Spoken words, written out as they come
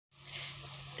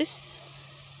This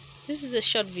is a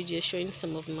short video showing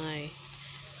some of my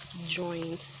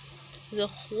drawings. It's a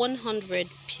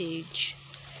 100-page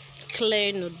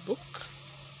clear notebook.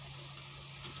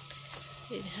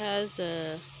 It has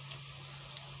I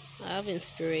have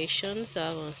inspirations, I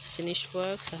have unfinished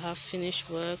works, I have finished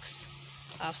works,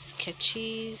 I have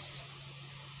sketches,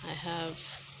 I have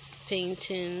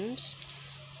paintings,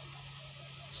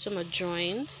 some are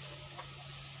drawings,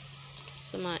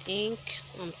 some are ink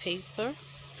on paper.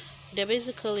 They're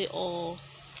basically all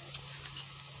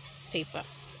paper.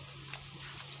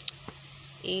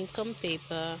 Ink on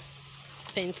paper,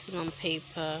 pencil on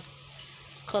paper,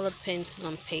 colored pencil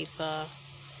on paper,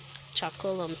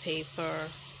 charcoal on paper,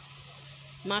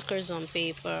 markers on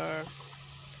paper,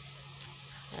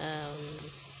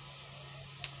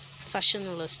 fashion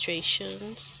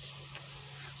illustrations,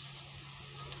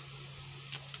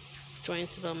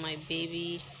 drawings about my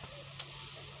baby,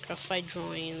 graphite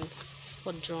drawings,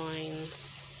 spot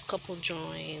drawings, couple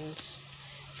drawings,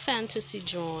 fantasy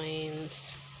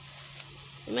drawings,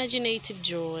 imaginative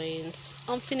drawings,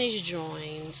 unfinished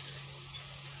drawings,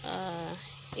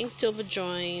 inked over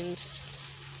drawings,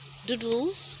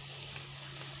 doodles,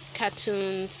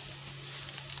 cartoons,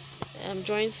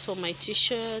 drawings for my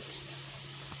t-shirts,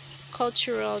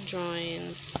 cultural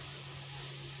drawings,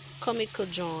 comical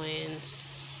drawings,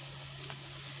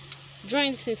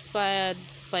 drawings inspired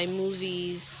by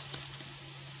movies,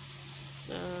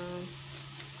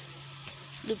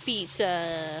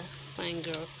 Lupita, fine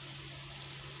girl,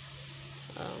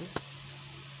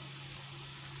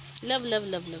 love.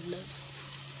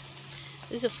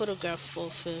 This is a photograph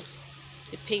of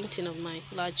a painting of my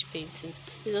large painting.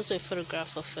 This is also a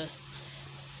photograph of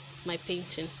my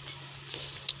painting.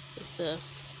 It's a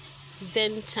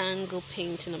Zentangle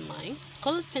painting of mine.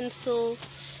 Colored pencil.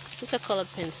 These are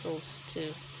colored pencils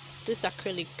too. This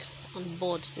acrylic on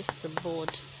board. This is a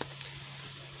board.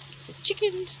 So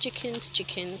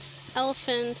chickens,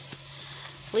 elephants,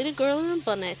 little girl in a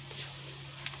bonnet.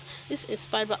 This is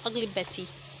inspired by Ugly Betty.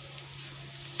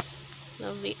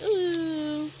 Lovely.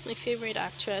 Ooh, my favorite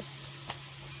actress.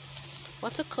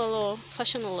 Watercolor,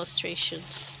 fashion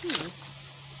illustrations.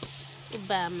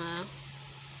 Obama.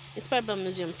 Inspired by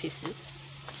museum pieces.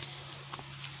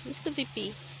 Mr.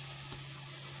 VP.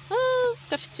 Oh,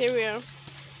 cafeteria.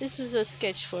 This is a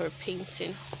sketch for a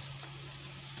painting.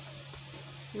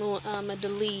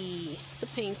 Madali. It's a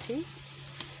painting.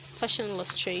 Fashion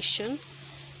illustration.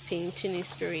 Painting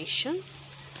inspiration.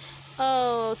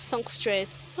 Oh,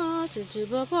 songstress.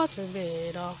 Little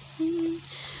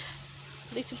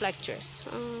black dress.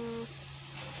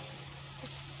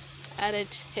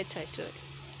 Added head tie to it.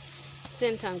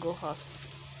 Zentangle horse.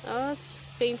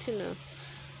 Painting a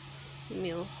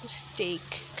meal.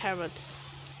 Steak, carrots,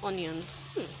 onions.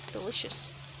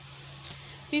 Delicious.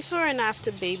 Before and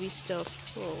after baby stuff.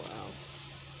 Oh wow.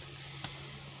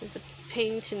 There's a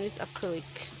painting, this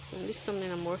acrylic. And this is something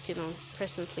I'm working on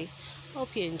presently.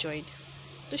 Hope you enjoyed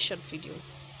this short video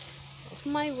of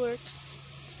my works.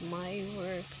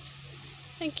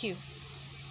 Thank you.